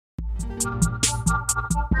All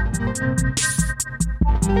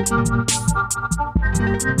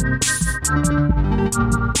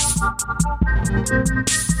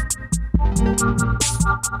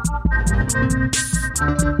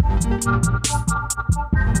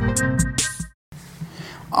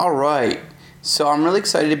right, so I'm really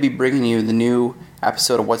excited to be bringing you the new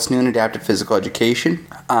episode of What's New in Adaptive Physical Education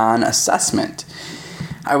on assessment.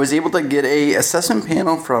 I was able to get a assessment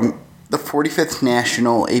panel from the 45th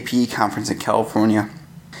National APE Conference in California.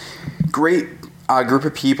 Great group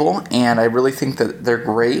of people, and I really think that they're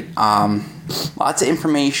great. Lots of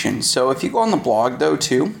information. So if you go on the blog, though,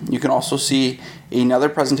 too, you can also see another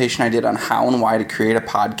presentation I did on how and why to create a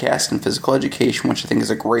podcast in physical education, which I think is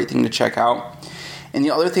a great thing to check out. And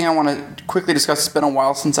the other thing I want to quickly discuss, it's been a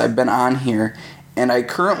while since I've been on here, and I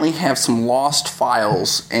currently have some lost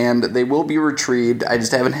files, and they will be retrieved. I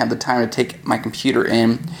just haven't had the time to take my computer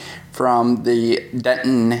in from the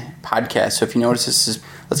Denton podcast. So if you notice,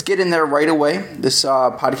 let's get in there right away. This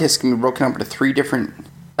podcast is going to be broken up into 3 different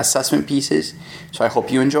assessment pieces, so I hope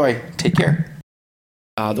you enjoy. Take care.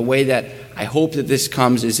 The way that I hope that this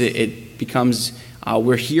comes is it becomes,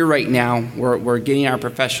 we're here right now, we're getting our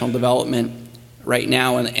professional development right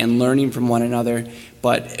now and learning from one another,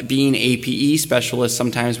 but being APE specialists,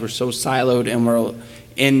 sometimes we're so siloed and we're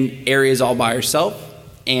in areas all by ourselves,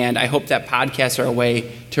 and I hope that podcasts are a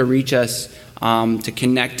way to reach us, to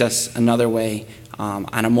connect us another way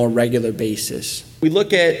on a more regular basis. We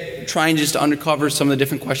look at trying just to uncover some of the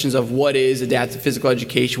different questions of what is adaptive physical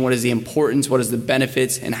education, what is the importance, what is the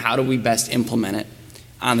benefits, and how do we best implement it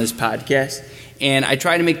on this podcast. And I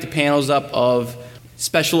try to make the panels up of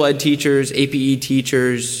special ed teachers, APE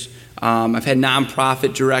teachers. I've had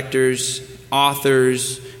nonprofit directors,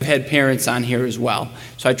 authors. I've had parents on here as well.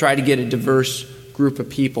 So I try to get a diverse group of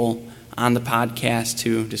people on the podcast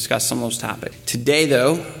to discuss some of those topics. Today,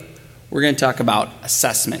 though, we're going to talk about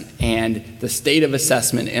assessment and the state of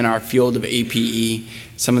assessment in our field of APE,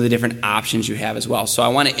 some of the different options you have as well. So I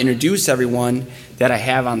want to introduce everyone that I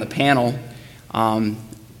have on the panel.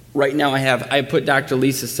 Right now I put Dr.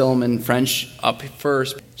 Lisa Silliman French up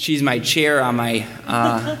first. She's my chair on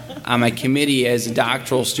my committee as a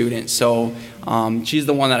doctoral student. So she's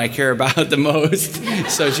the one that I care about the most.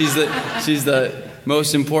 So she's the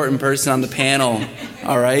most important person on the panel.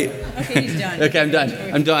 All right. Okay, he's done. Okay, I'm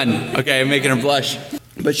done. Okay, I'm making her blush.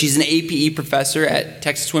 But she's an APE professor at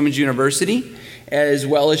Texas Women's University, as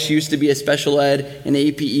well as she used to be a special ed and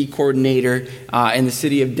APE coordinator in the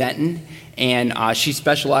city of Denton. And she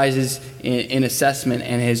specializes in assessment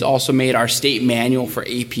and has also made our state manual for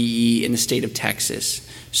APE in the state of Texas.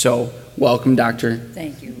 So, welcome, Doctor.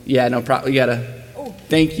 Thank you. Yeah, no problem. You gotta. Oh.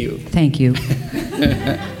 Thank you. Thank you.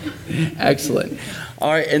 Excellent. All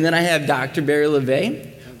right, and then I have Dr. Barry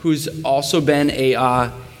LeVay, who's also been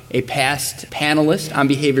a past panelist on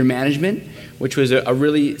behavior management, which was a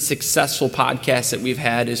really successful podcast that we've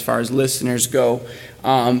had as far as listeners go.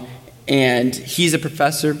 And he's a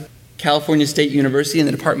professor California State University in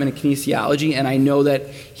the Department of Kinesiology, and I know that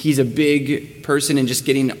he's a big person in just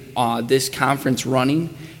getting this conference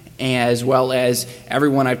running, as well as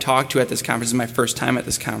everyone I've talked to at this conference. This is my first time at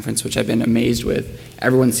this conference, which I've been amazed with.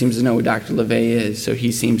 Everyone seems to know who Dr. LeVay is, so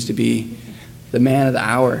he seems to be the man of the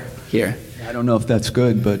hour here. I don't know if that's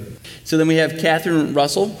good, but... So then we have Catherine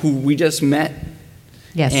Russell, who we just met.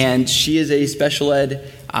 Yes. And she is a special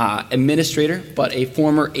ed administrator, but a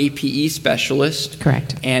former APE specialist.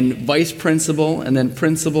 Correct. And vice principal, and then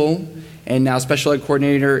principal, and now special ed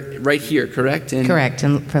coordinator right here, correct? Correct,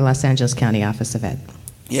 and for Los Angeles County Office of Ed.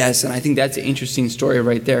 Yes, and I think that's an interesting story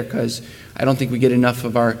right there, because I don't think we get enough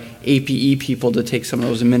of our APE people to take some of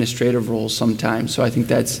those administrative roles sometimes. So I think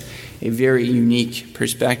that's a very unique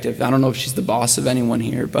perspective. I don't know if she's the boss of anyone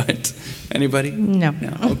here, but anybody? No.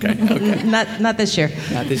 Okay. Not this year.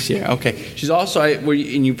 Not this year. Okay. She's also,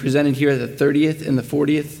 and you presented here at the 30th and the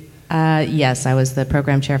 40th? Yes, I was the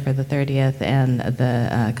program chair for the 30th and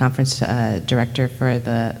the conference director for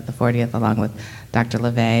the 40th, along with Dr.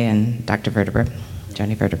 LeVay and Dr. Verteber.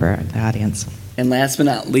 Johnny Verteber in the audience. And last but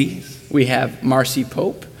not least, we have Marcy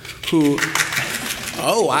Pope, who...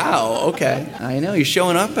 Oh, wow. Okay. I know. You're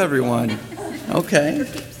showing up, everyone. Okay.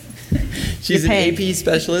 She's an AP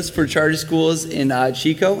specialist for charter schools in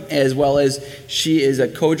Chico, as well as she is a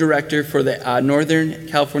co-director for the Northern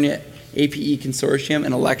California APE Consortium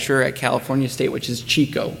and a lecturer at California State, which is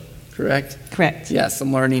Chico, correct? Correct. Yes,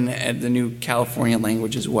 I'm learning the new California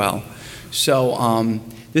language as well. So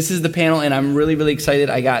this is the panel, and I'm really, really excited.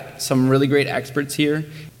 I got some really great experts here.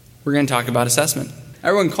 We're going to talk about assessment.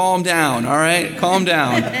 Everyone calm down, all right? Calm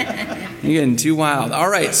down. You're getting too wild. All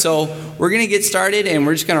right, so we're going to get started, and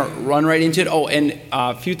we're just going to run right into it. Oh, and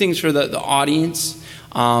a few things for the audience.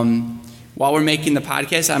 While we're making the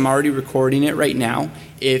podcast, I'm already recording it right now.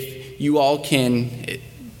 If you all can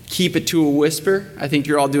keep it to a whisper, I think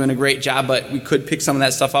you're all doing a great job, but we could pick some of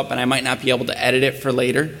that stuff up, and I might not be able to edit it for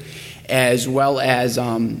later. As well as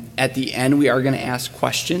at the end, we are going to ask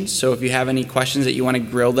questions. So if you have any questions that you want to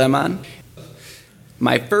grill them on.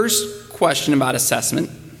 My first question about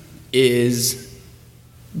assessment is,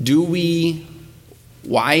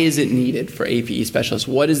 why is it needed for APE specialists?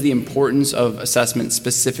 What is the importance of assessment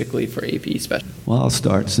specifically for APE specialists? Well, I'll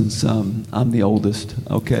start since I'm the oldest.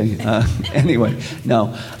 Okay. Anyway,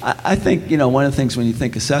 no, I think, one of the things when you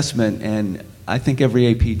think assessment, and I think every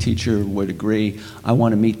AP teacher would agree, I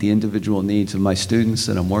want to meet the individual needs of my students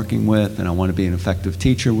that I'm working with, and I want to be an effective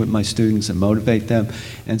teacher with my students and motivate them.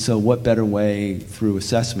 And so what better way through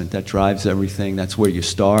assessment? That drives everything. That's where you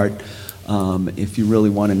start. If you really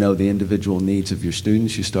want to know the individual needs of your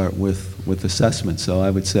students, you start with assessment. So I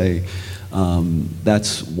would say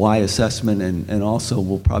that's why assessment, and also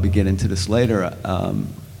we'll probably get into this later,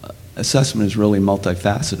 assessment is really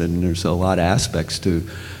multifaceted, and there's a lot of aspects to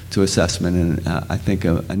assessment. And I think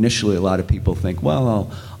initially a lot of people think,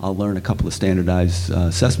 well, I'll learn a couple of standardized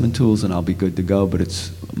assessment tools and I'll be good to go, but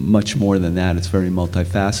it's much more than that. It's very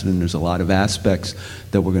multifaceted, and there's a lot of aspects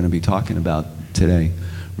that we're going to be talking about today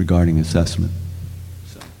regarding assessment.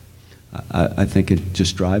 So I think it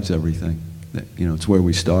just drives everything. It's where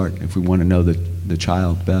we start if we want to know the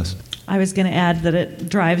child best. I was going to add that it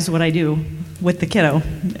drives what I do with the kiddo.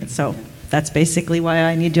 So that's basically why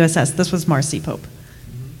I need to assess. This was Marcy Pope.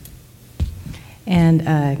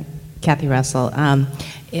 And Kathy Russell.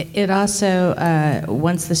 It also,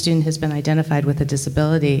 once the student has been identified with a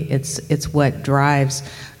disability, it's what drives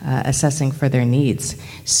assessing for their needs.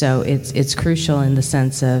 So it's crucial in the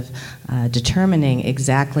sense of determining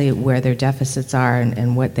exactly where their deficits are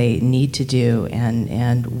and what they need to do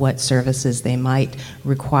and what services they might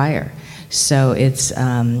require. So it's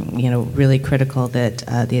really critical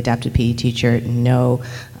that the adapted PE teacher know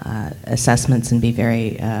assessments and be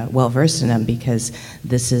very well versed in them, because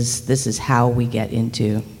this is how we get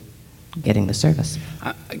into getting the service.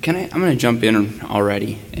 I'm going to jump in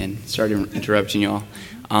already and start interrupting you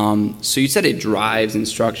all. So you said it drives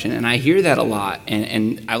instruction, and I hear that a lot,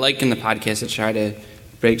 and I like in the podcast to try to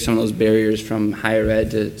break some of those barriers from higher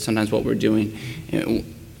ed to sometimes what we're doing.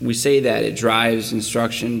 We say that it drives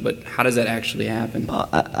instruction, but how does that actually happen?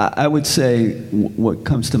 I would say what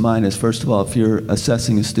comes to mind is, first of all, if you're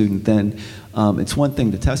assessing a student, then it's one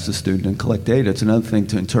thing to test a student and collect data. It's another thing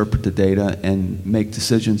to interpret the data and make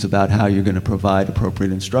decisions about how you're going to provide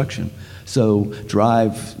appropriate instruction. So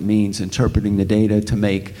drive means interpreting the data to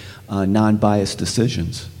make non-biased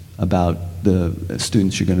decisions about the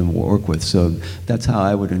students you're going to work with. So that's how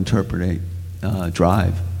I would interpret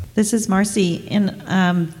drive. This is Marcy,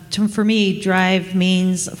 and for me, drive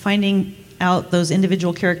means finding out those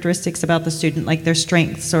individual characteristics about the student, like their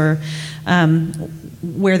strengths or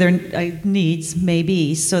where their needs may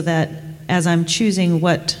be, so that as I'm choosing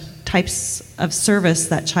what types of service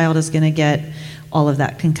that child is going to get, all of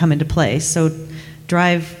that can come into play. So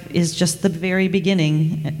drive is just the very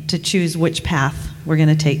beginning to choose which path we're going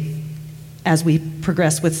to take as we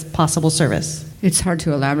progress with possible service. It's hard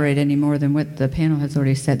to elaborate any more than what the panel has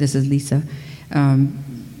already said. This is Lisa.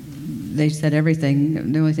 They said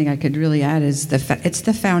everything. The only thing I could really add is it's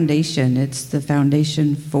the foundation. It's the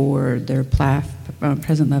foundation for their PLAF,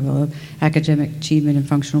 present level of academic achievement and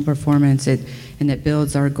functional performance. And it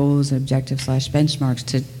builds our goals, objectives / benchmarks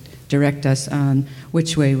to direct us on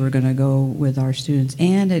which way we're going to go with our students.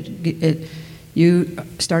 And you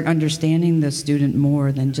start understanding the student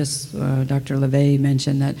more than just Dr. LeVay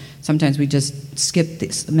mentioned that sometimes we just skip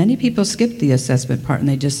this. Many people skip the assessment part and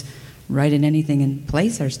they just write in anything and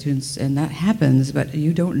place our students, and that happens, but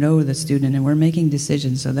you don't know the student, and we're making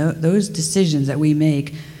decisions. So those decisions that we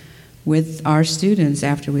make with our students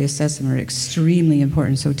after we assess them are extremely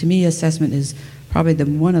important. So to me, assessment is probably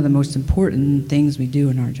one of the most important things we do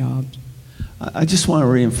in our jobs. I just want to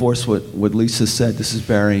reinforce what Lisa said. This is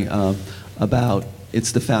Barry. About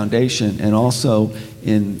it's the foundation, and also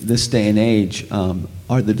in this day and age,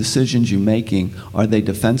 are the decisions you're making, are they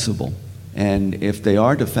defensible? And if they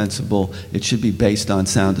are defensible, it should be based on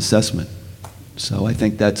sound assessment. So I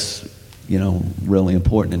think that's really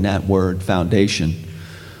important, and that word foundation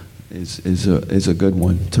is a good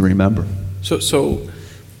one to remember. So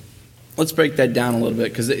let's break that down a little bit,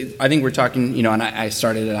 because I think we're talking, and I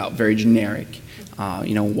started it out very generic.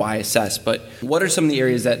 Why assess? But what are some of the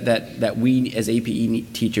areas that we as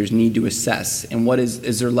APE teachers need to assess? And what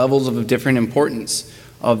is there levels of different importance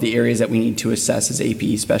of the areas that we need to assess as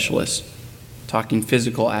APE specialists. Talking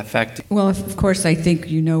physical, affective. Well, of course, I think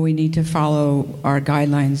we need to follow our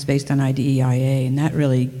guidelines based on IDEIA, and that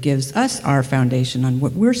really gives us our foundation on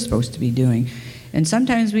what we're supposed to be doing. And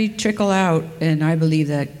sometimes we trickle out, and I believe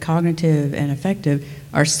that cognitive and affective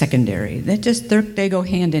are secondary. They go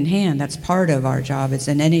hand in hand. That's part of our job. It's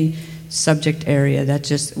in any subject area.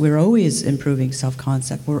 We're always improving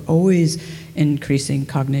self-concept. We're always increasing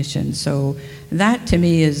cognition. So that to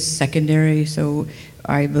me is secondary. So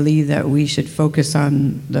I believe that we should focus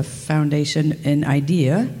on the foundation and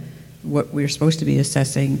idea, what we're supposed to be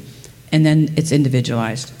assessing, and then it's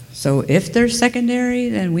individualized. So if they're secondary,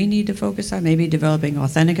 then we need to focus on maybe developing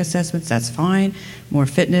authentic assessments, that's fine. More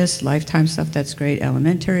fitness, lifetime stuff, that's great.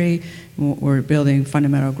 Elementary, we're building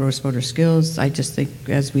fundamental gross motor skills. I just think,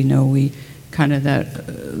 as we know,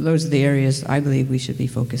 those are the areas I believe we should be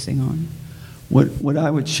focusing on. What I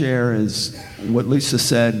would share is what Lisa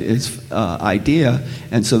said is IDEA,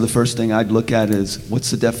 and so the first thing I'd look at is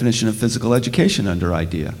what's the definition of physical education under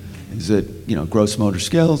IDEA? Is it, gross motor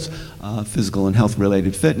skills, physical and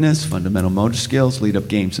health-related fitness, fundamental motor skills, lead-up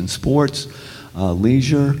games and sports,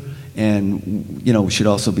 leisure, and, we should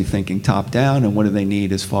also be thinking top-down and what do they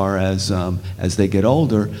need as far as they get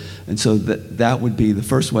older. And so that would be the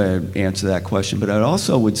first way I'd answer that question. But I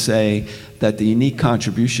also would say that the unique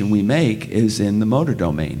contribution we make is in the motor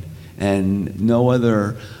domain. And no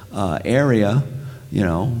other area,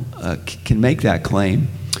 can make that claim.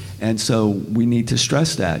 And so we need to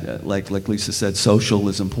stress that. Like Lisa said, social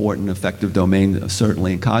is important, affective domain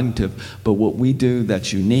certainly, and cognitive. But what we do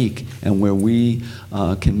that's unique and where we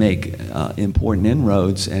can make important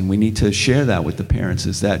inroads, and we need to share that with the parents,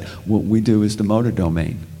 is that what we do is the motor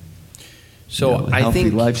domain. So a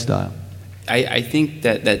healthy lifestyle. I think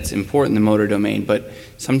that's important, the motor domain, but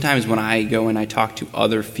sometimes when I go and I talk to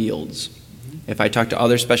other fields, if I talk to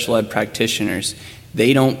other special ed practitioners,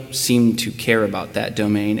 they don't seem to care about that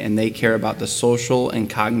domain, and they care about the social and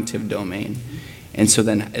cognitive domain. And so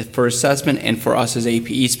then for assessment and for us as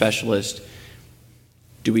APE specialists,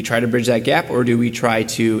 do we try to bridge that gap, or do we try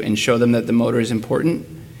to and show them that the motor is important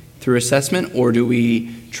through assessment, or do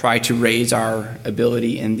we try to raise our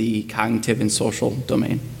ability in the cognitive and social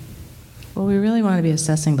domain? Well, we really want to be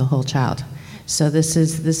assessing the whole child. So this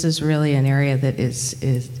is really an area that is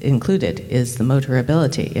included, is the motor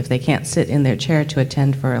ability. If they can't sit in their chair to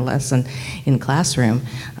attend for a lesson in classroom,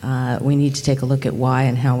 we need to take a look at why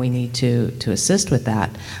and how we need to assist with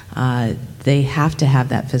that. They have to have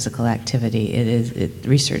that physical activity.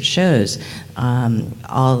 Research shows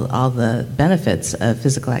all the benefits of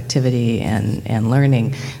physical activity and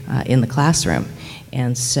learning in the classroom.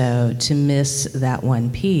 And so to miss that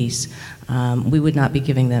one piece, we would not be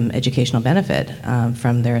giving them educational benefit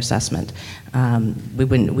from their assessment.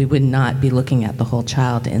 We would not be looking at the whole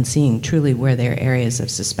child and seeing truly where their areas of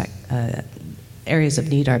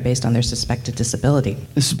need are based on their suspected disability.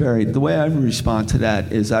 Mrs. Berry, the way I would respond to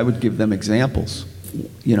that is I would give them examples.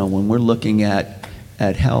 When we're looking at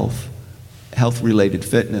health-related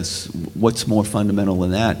fitness, what's more fundamental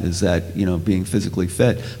than that is that, being physically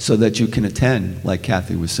fit so that you can attend, like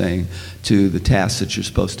Kathy was saying, to the tasks that you're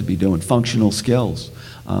supposed to be doing. Functional skills.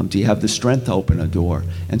 Do you have the strength to open a door?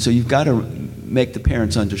 And so you've got to make the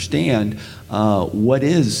parents understand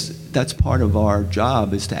that's part of our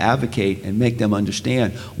job, is to advocate and make them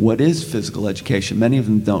understand what is physical education. Many of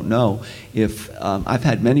them don't know. I've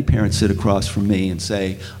had many parents sit across from me and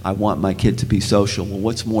say, I want my kid to be social. Well,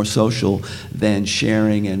 what's more social than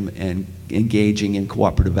sharing and engaging in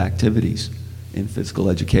cooperative activities in physical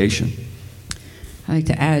education? I like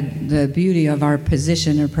to add the beauty of our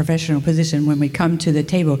position or professional position. When we come to the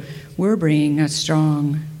table, we're bringing a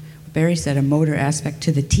strong, Barry said, a motor aspect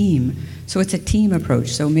to the team. So it's a team approach.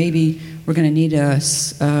 So maybe we're going to need a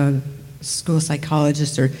school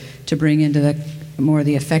psychologist or to bring into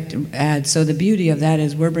the effective add. So the beauty of that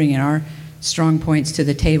is we're bringing our strong points to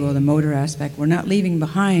the table, the motor aspect. We're not leaving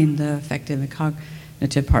behind the affective and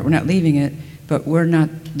cognitive part. We're not leaving it, but we're not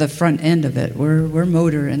the front end of it. We're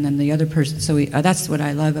motor, and then the other person. So that's what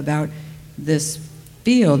I love about this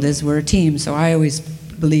field, is we're a team. So I always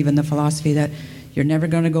believe in the philosophy that you're never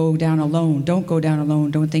going to go down alone. Don't go down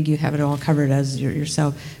alone. Don't think you have it all covered as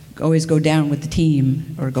yourself. Always go down with the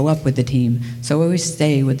team or go up with the team. So always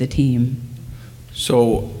stay with the team.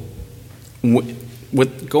 So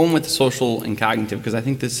with going with the social and cognitive, because I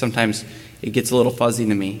think this sometimes it gets a little fuzzy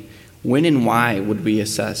to me, when and why would we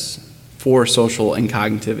assess for social and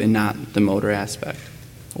cognitive and not the motor aspect?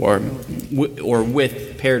 Or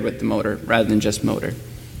paired with the motor rather than just motor?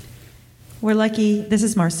 We're lucky, this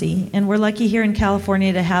is Marcy, and we're lucky here in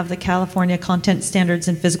California to have the California Content Standards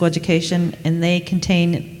in Physical Education, and they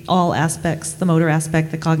contain all aspects, the motor aspect,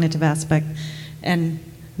 the cognitive aspect, and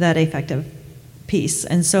that affective piece.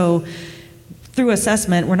 And so through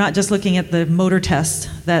assessment, we're not just looking at the motor tests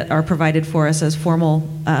that are provided for us as formal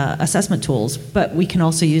assessment tools, but we can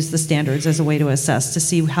also use the standards as a way to assess to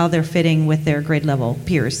see how they're fitting with their grade level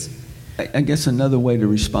peers. I guess another way to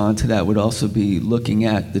respond to that would also be looking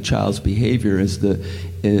at the child's behavior as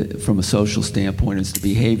from a social standpoint, is the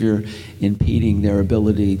behavior impeding their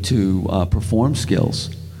ability to perform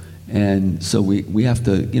skills. And so we have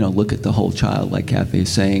to, look at the whole child, like Kathy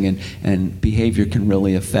is saying, and behavior can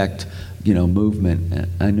really affect, movement.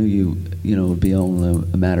 I knew it would be only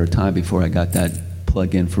a matter of time before I got that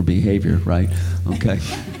plug in for behavior, right? Okay.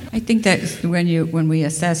 I think that when we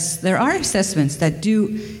assess, there are assessments that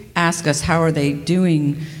do ask us how are they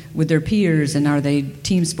doing with their peers and are they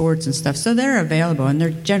team sports and stuff. So they're available and they're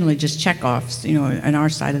generally just check-offs, on our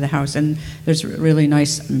side of the house. And there's really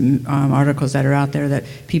nice articles that are out there that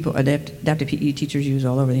people, adaptive PE teachers use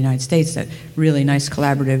all over the United States, that really nice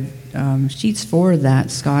collaborative sheets for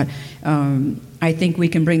that, Scott. I think we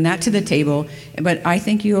can bring that to the table, but I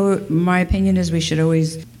think my opinion is we should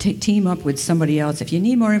always team up with somebody else. If you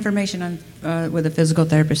need more information on with a physical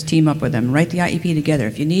therapist, team up with them. Write the IEP together.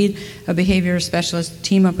 If you need a behavior specialist,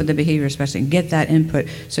 team up with the behavior specialist and get that input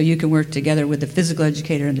so you can work together with the physical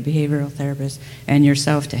educator and the behavioral therapist and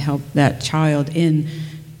yourself to help that child in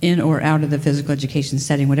or out of the physical education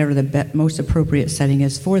setting, whatever the most appropriate setting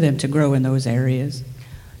is for them to grow in those areas.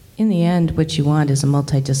 In the end, what you want is a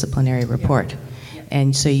multidisciplinary report.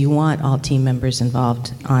 And so you want all team members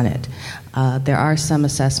involved on it. There are some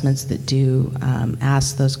assessments that do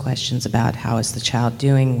ask those questions about how is the child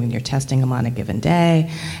doing when you're testing them on a given day.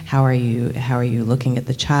 How are you looking at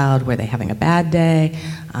the child? Were they having a bad day?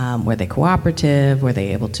 Were they cooperative? Were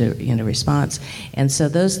they able to respond? And so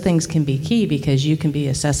those things can be key because you can be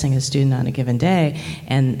assessing a student on a given day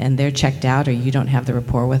and they're checked out or you don't have the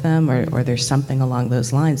rapport with them or there's something along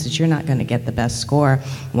those lines that you're not going to get the best score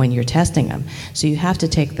when you're testing them. So you have to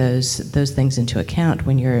take those things into account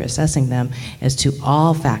when you're assessing them as to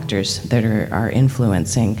all factors that are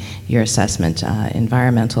influencing your assessment,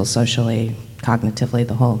 environmental, socially, cognitively,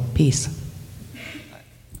 the whole piece.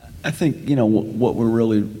 I think, what we're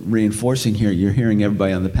really reinforcing here, you're hearing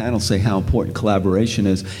everybody on the panel say how important collaboration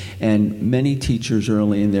is, and many teachers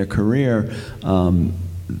early in their career,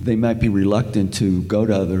 they might be reluctant to go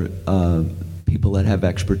to other people that have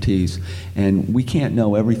expertise, and we can't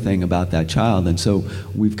know everything about that child, and so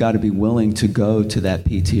we've got to be willing to go to that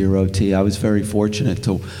PT or OT. I was very fortunate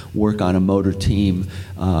to work on a motor team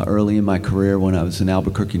early in my career when I was in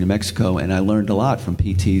Albuquerque, New Mexico, and I learned a lot from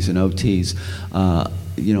PTs and OTs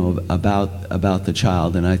about the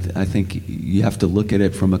child, and I think you have to look at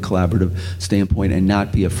it from a collaborative standpoint and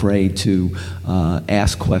not be afraid to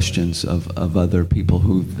ask questions of other people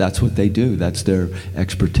who that's what they do, that's their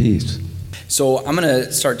expertise. So I'm going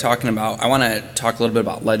to start I want to talk a little bit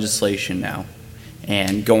about legislation now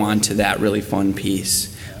and go on to that really fun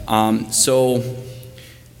piece. So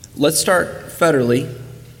let's start federally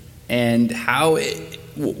and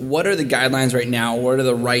what are the guidelines right now? What are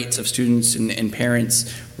the rights of students and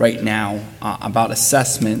parents right now about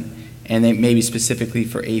assessment and then maybe specifically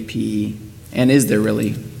for APE? And is there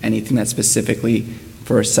really anything that's specifically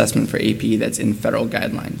for assessment for APE that's in federal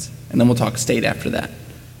guidelines? And then we'll talk state after that.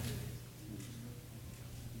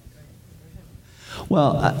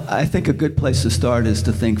 Well, I think a good place to start is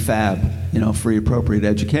to think FAB, free appropriate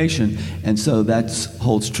education, and so that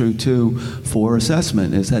holds true too for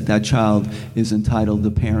assessment, is that child is entitled,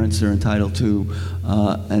 the parents are entitled to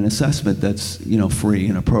an assessment that's, free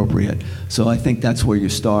and appropriate. So I think that's where you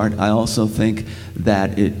start. I also think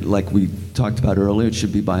that like we talked about earlier, it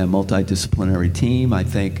should be by a multidisciplinary team. I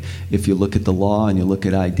think if you look at the law and you look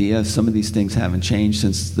at IDEA, some of these things haven't changed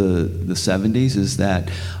since the 70s, is that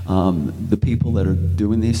the people that are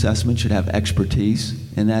doing the assessment should have expertise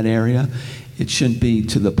in that area. It shouldn't be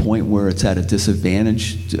to the point where it's at a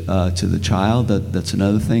disadvantage to the child. That's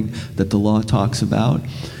another thing that the law talks about.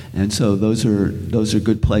 And so those are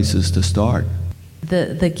good places to start.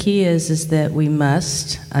 The key is that we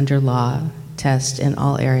must, under law, test in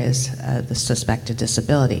all areas of the suspected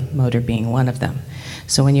disability, motor being one of them.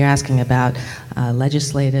 So when you're asking about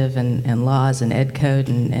legislative and laws and ed code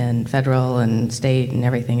and federal and state and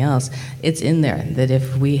everything else, it's in there that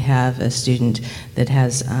if we have a student that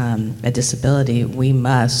has a disability, we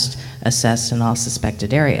must assess in all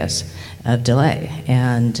suspected areas. of delay.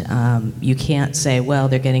 And you can't say, well,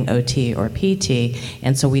 they're getting OT or PT,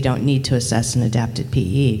 and so we don't need to assess an adapted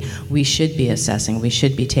PE. We should be assessing, we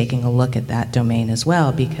should be taking a look at that domain as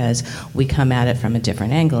well, because we come at it from a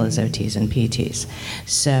different angle as OTs and PTs.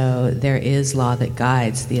 So there is law that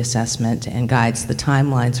guides the assessment and guides the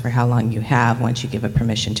timelines for how long you have once you give a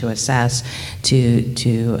permission to assess to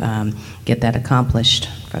get that accomplished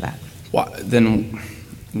for that.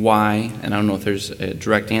 Why, and I don't know if there's a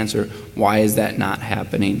direct answer, why is that not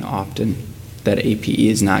happening often, that APE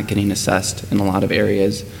is not getting assessed in a lot of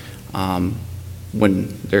areas when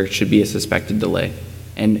there should be a suspected delay?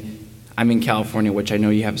 And I'm in California, which I know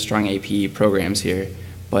you have strong APE programs here,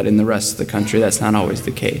 but in the rest of the country, that's not always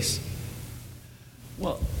the case.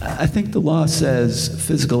 Well, I think the law says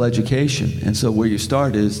physical education, and so where you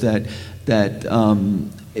start is that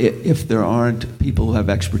if there aren't people who have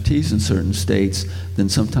expertise in certain states, then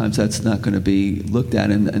sometimes that's not going to be looked at,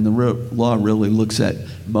 and the law really looks at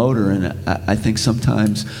motor, and I think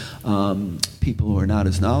sometimes people who are not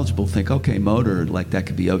as knowledgeable think, okay, motor, like that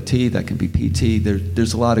could be OT, that can be PT.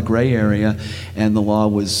 There's a lot of gray area, and the law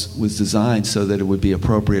was designed so that it would be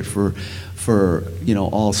appropriate for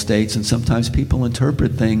all states, and sometimes people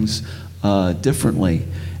interpret things differently.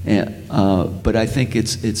 But I think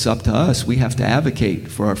it's up to us. We have to advocate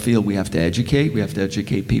for our field. We have to educate. We have to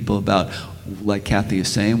educate people about, like Kathy is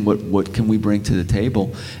saying, what can we bring to the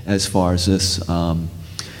table as far as this.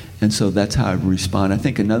 And so that's how I respond. I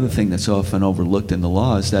think another thing that's often overlooked in the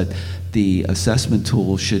law is that the assessment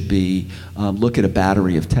tool should be look at a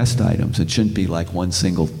battery of test items. It shouldn't be like one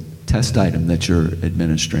single test item that you're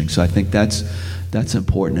administering. So I think that's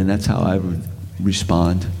important, and that's how I would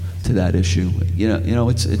respond to that issue.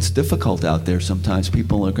 It's difficult out there sometimes.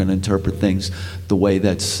 People are going to interpret things the way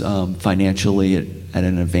that's financially at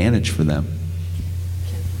an advantage for them.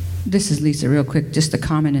 This is Lisa, real quick, just a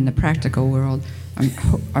comment in the practical world.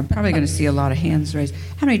 I'm probably going to see a lot of hands raised.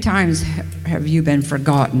 How many times have you been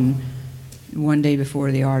forgotten one day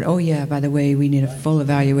before the art? Oh yeah, by the way, we need a full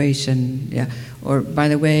evaluation. Yeah, or by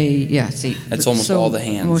the way, yeah. See, that's almost all the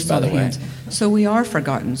hands. By the way, so we are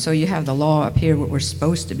forgotten. So you have the law up here, what we're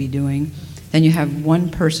supposed to be doing. Then you have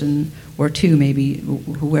one person or two, maybe,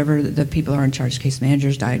 whoever the people are in charge, case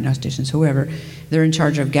managers, diagnosticians, whoever. They're in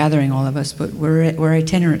charge of gathering all of us. But we're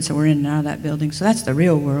itinerant, so we're in and out of that building. So that's the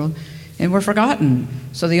real world. And we're forgotten.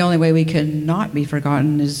 So the only way we can not be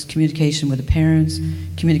forgotten is communication with the parents,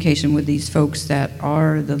 communication with these folks that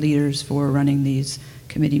are the leaders for running these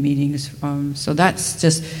committee meetings. So that's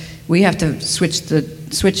just, we have to switch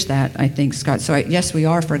that, I think, Scott. So yes, we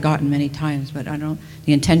are forgotten many times, but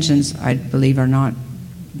the intentions, I believe, are not,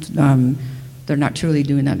 they're not truly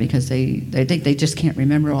doing that because they think they just can't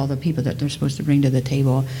remember all the people that they're supposed to bring to the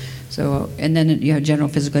table. So, and then you have general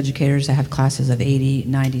physical educators that have classes of 80,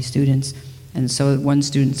 90 students, and so one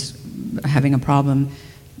student's having a problem,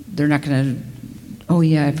 they're not going to, oh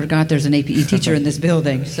yeah, I forgot there's an APE teacher in this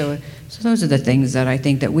building. So those are the things that I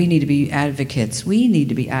think that we need to be advocates. We need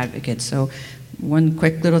to be advocates. So one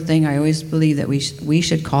quick little thing, I always believe that we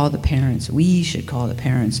should call the parents. We should call the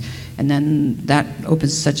parents. And then that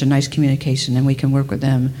opens such a nice communication, and we can work with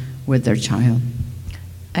them with their child.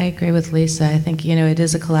 I agree with Lisa. I think, it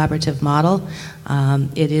is a collaborative model.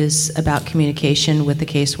 It is about communication with the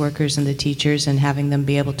caseworkers and the teachers and having them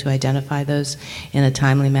be able to identify those in a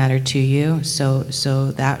timely manner to you. So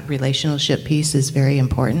that relationship piece is very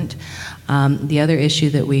important. The other issue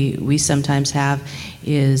that we sometimes have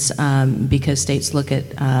is because states look at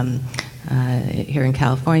here in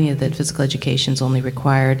California that physical education is only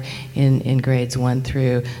required in grades 1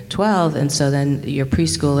 through 12, and so then your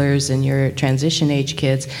preschoolers and your transition age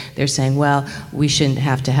kids, they're saying, well, we shouldn't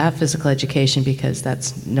have to have physical education because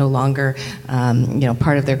that's no longer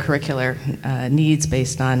part of their curricular needs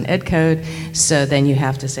based on Ed Code. So then you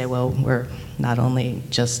have to say, well, we're not only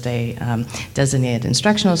just a designated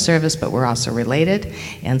instructional service, but we're also related.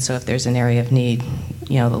 And so if there's an area of need,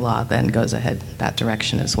 the law then goes ahead that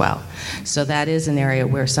direction as well. So that is an area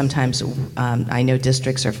where sometimes I know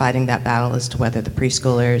districts are fighting that battle as to whether the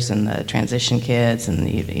preschoolers and the transition kids and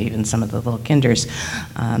even some of the little kinders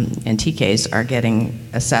and TKs are getting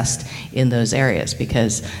assessed in those areas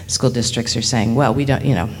because school districts are saying, well, we don't,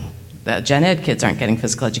 the gen ed kids aren't getting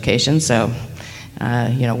physical education, so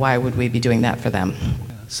why would we be doing that for them?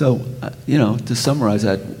 So, to summarize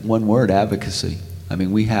that one word, advocacy. I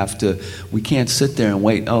mean, we can't sit there and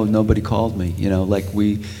wait, oh, nobody called me.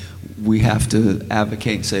 We have to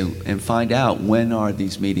advocate and find out when are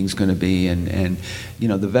these meetings going to be. And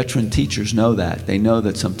the veteran teachers know that. They know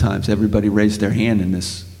that sometimes everybody raised their hand in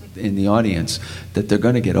this in the audience, that they're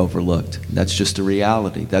going to get overlooked. That's just a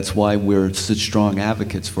reality. That's why we're such strong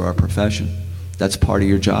advocates for our profession. That's part of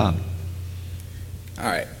your job. All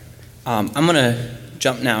right. I'm going to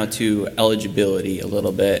jump now to eligibility a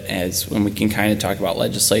little bit, as when we can kind of talk about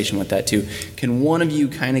legislation with that too. Can one of you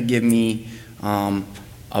kind of give me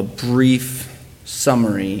a brief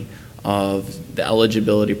summary of the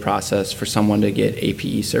eligibility process for someone to get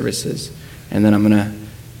APE services? And then I'm going to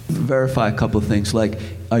verify a couple of things. Like,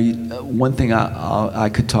 one thing I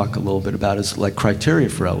could talk a little bit about is like criteria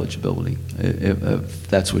for eligibility, if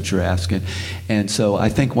that's what you're asking. And so I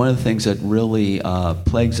think one of the things that really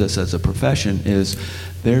plagues us as a profession is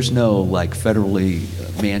there's no like federally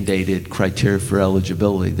mandated criteria for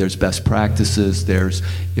eligibility. There's best practices. There's,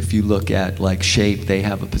 if you look at like SHAPE, they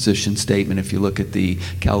have a position statement. If you look at the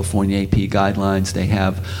California AP guidelines, they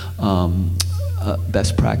have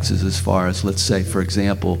best practices as far as, let's say, for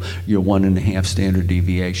example, you're 1.5 standard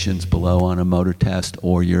deviations below on a motor test,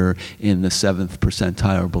 or you're in the 7th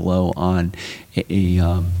percentile or below on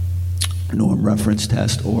a norm reference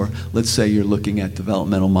test, or let's say you're looking at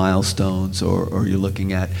developmental milestones, or you're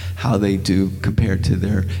looking at how they do compared to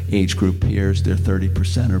their age group peers, they're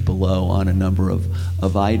 30% or below on a number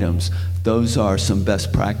of items. Those are some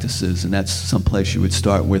best practices, and that's some place you would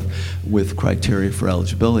start with criteria for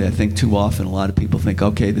eligibility. I think too often a lot of people think,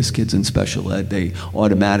 okay, this kid's in special ed, they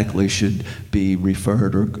automatically should be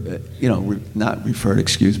referred, or not referred,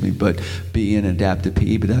 excuse me, but be in adaptive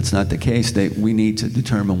PE, but that's not the case. We need to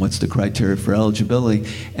determine what's the criteria for eligibility,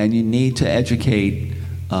 and you need to educate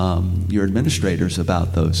your administrators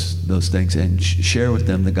about those things, and share with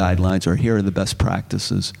them the guidelines, or here are the best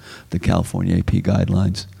practices, the California AP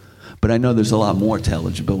guidelines. But I know there's a lot more to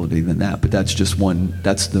eligibility than that, but that's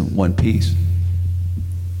the one piece.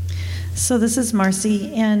 So this is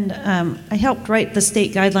Marcy, and I helped write the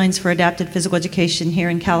state guidelines for adapted physical education here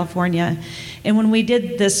in California. And when we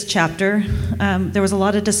did this chapter, there was a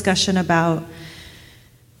lot of discussion about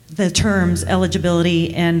the terms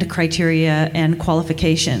eligibility and criteria and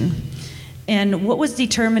qualification. And what was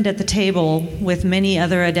determined at the table with many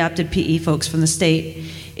other adapted PE folks from the state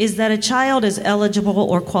is that a child is eligible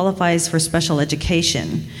or qualifies for special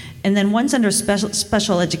education. And then once under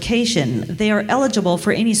special education, they are eligible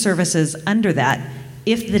for any services under that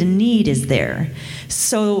if the need is there.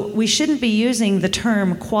 So we shouldn't be using the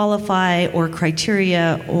term qualify or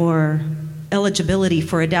criteria or eligibility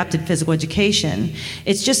for adapted physical education.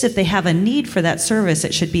 It's just if they have a need for that service,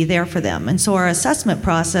 it should be there for them. And so our assessment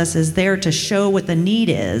process is there to show what the need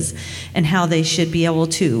is and how they should be able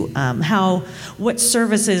to, what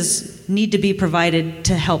services need to be provided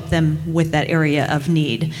to help them with that area of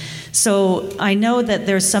need. So I know that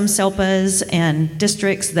there's some SELPAs and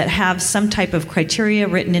districts that have some type of criteria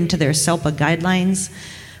written into their SELPA guidelines,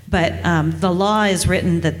 but the law is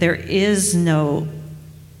written that there is no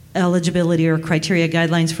eligibility or criteria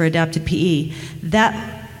guidelines for adapted PE.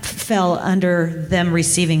 That fell under them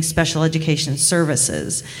receiving special education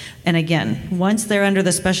services. And again, once they're under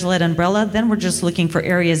the special ed umbrella, then we're just looking for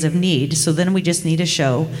areas of need. So then we just need to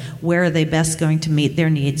show where are they best going to meet their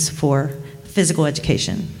needs for physical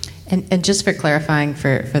education. And just for clarifying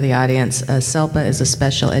for the audience, SELPA is a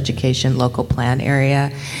special education local plan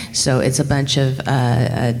area. So it's a bunch of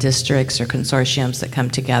districts or consortiums that come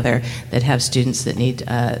together that have students that need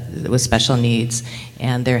with special needs,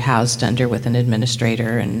 and they're housed under with an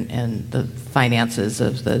administrator, and the finances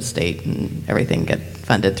of the state and everything get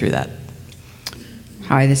funded through that.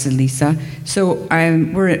 Hi, this is Lisa. So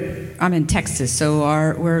I'm in Texas, so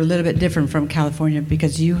we're a little bit different from California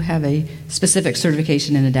because you have a specific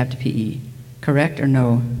certification in adaptive PE, correct or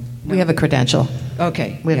no? We have a credential.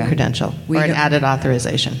 Okay. We have a credential or an added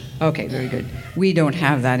authorization. Okay, very good. We don't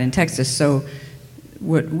have that in Texas. So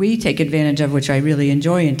what we take advantage of, which I really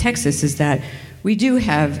enjoy in Texas, is that we do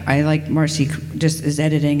have, I like Marcy just is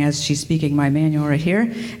editing as she's speaking my manual right here,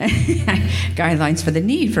 guidelines for the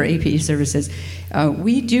need for APE services.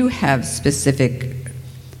 We do have specific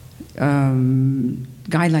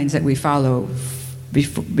guidelines that we follow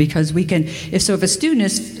because we can, if a student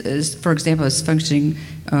is, for example, is functioning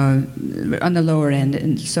on the lower end,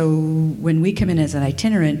 and so when we come in as an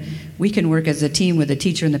itinerant, we can work as a team with the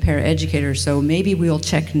teacher and the paraeducator, so maybe we'll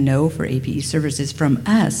check no for APE services from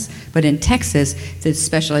us, but in Texas, the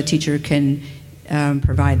special ed teacher can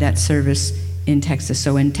provide that service in Texas.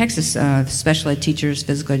 So in Texas, special ed teachers,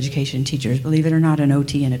 physical education teachers, believe it or not, an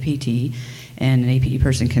OT and a PT, and an APE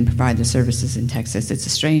person can provide the services in Texas. It's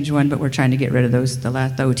a strange one, but we're trying to get rid of those,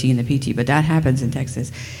 the OT and the PT, but that happens in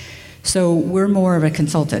Texas. So we're more of a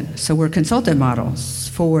consultant. So we're consultant models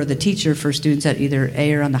for the teacher for students at either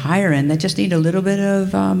A or on the higher end that just need a little bit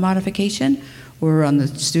of modification, or on the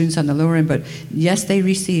students on the lower end, but yes, they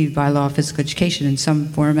receive by law physical education in some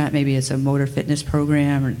format. Maybe it's a motor fitness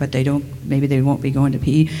program, but maybe they won't be going to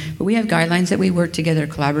PE. But we have guidelines that we work together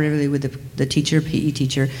collaboratively with the teacher, PE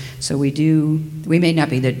teacher. So we may not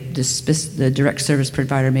be the direct service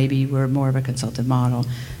provider, maybe we're more of a consultative model.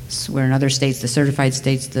 Where in other states, the certified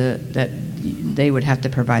states, that they would have to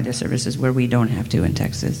provide their services, where we don't have to in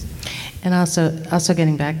Texas. And also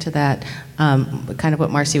getting back to that, kind of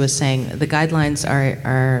what Marcy was saying, the guidelines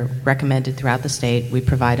are recommended throughout the state. We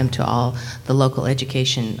provide them to all the local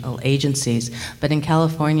educational agencies. But in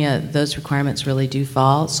California, those requirements really do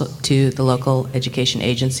fall to the local education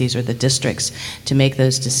agencies or the districts to make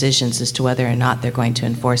those decisions as to whether or not they're going to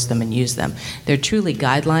enforce them and use them. They're truly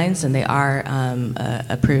guidelines, and they are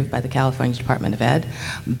approved by the California Department of Ed,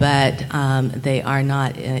 but they are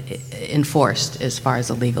not enforced as far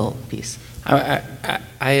as a legal piece.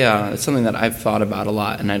 It's something that I've thought about a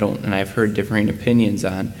lot, and I've heard differing opinions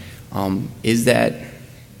on. Is that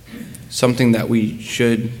something that we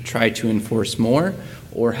should try to enforce more,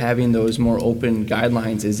 or having those more open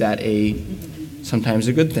guidelines, is that sometimes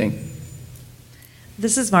a good thing?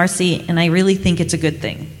 This is Marcy, and I really think it's a good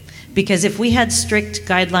thing. Because if we had strict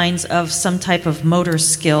guidelines of some type of motor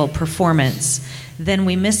skill performance, then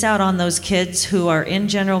we miss out on those kids who are in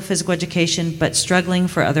general physical education but struggling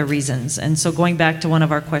for other reasons. And so going back to one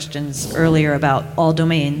of our questions earlier about all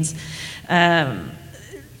domains,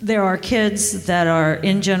 there are kids that are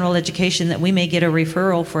in general education that we may get a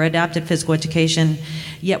referral for adapted physical education,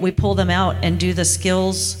 yet we pull them out and do the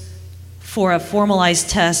skills for a formalized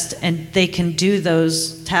test, and they can do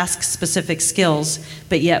those task-specific skills,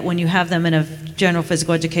 but yet when you have them in a general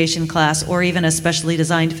physical education class or even a specially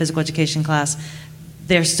designed physical education class,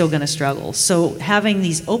 they're still going to struggle. So having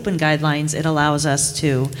these open guidelines, it allows us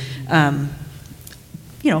to,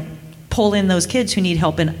 pull in those kids who need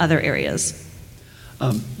help in other areas.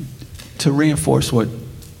 To reinforce what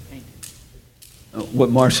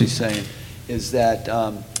Marcy's saying is that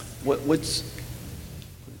what's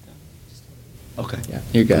okay. Yeah,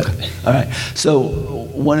 you're good. Okay. All right. So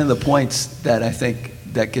one of the points that I think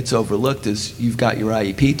that gets overlooked is you've got your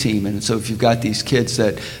IEP team, and so if you've got these kids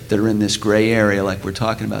that are in this gray area, like we're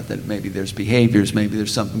talking about, that maybe there's behaviors, maybe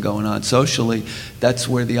there's something going on socially, that's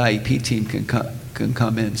where the IEP team can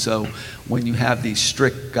come in. So when you have these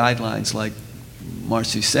strict guidelines, like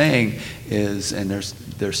Marcy's saying, and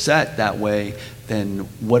they're set that way, then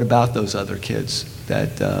what about those other kids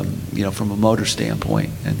that, from a motor standpoint?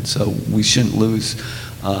 And so we shouldn't lose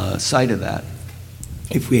sight of that.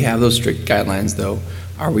 If we have those strict guidelines, though,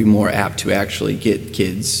 are we more apt to actually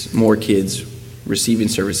get more kids receiving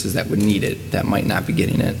services that would need it, that might not be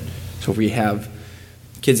getting it? So if we have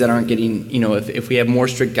kids that aren't getting, if we have more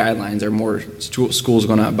strict guidelines, are more schools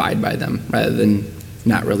going to abide by them rather than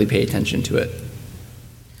not really pay attention to it?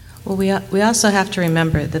 Well, we also have to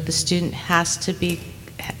remember that the student has to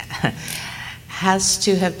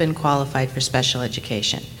have been qualified for special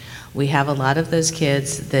education. We have a lot of those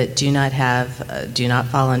kids that do not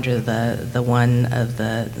fall under the one of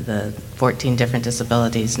the 14 different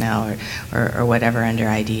disabilities now, or whatever under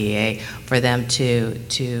IDEA, for them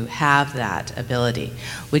to have that ability,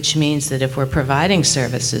 which means that if we're providing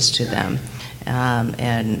services to them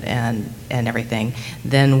and everything,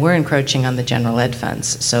 then we're encroaching on the general ed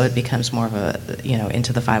funds. So it becomes more of a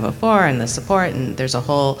into the 504 and the support, and there's a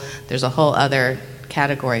whole other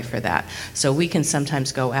category for that. So we can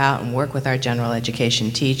sometimes go out and work with our general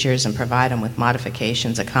education teachers and provide them with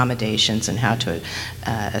modifications, accommodations, and how to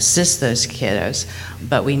assist those kiddos.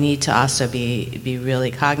 But we need to also be really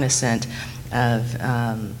cognizant of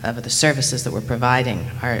the services that we're providing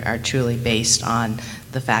are truly based on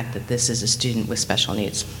the fact that this is a student with special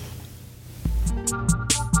needs.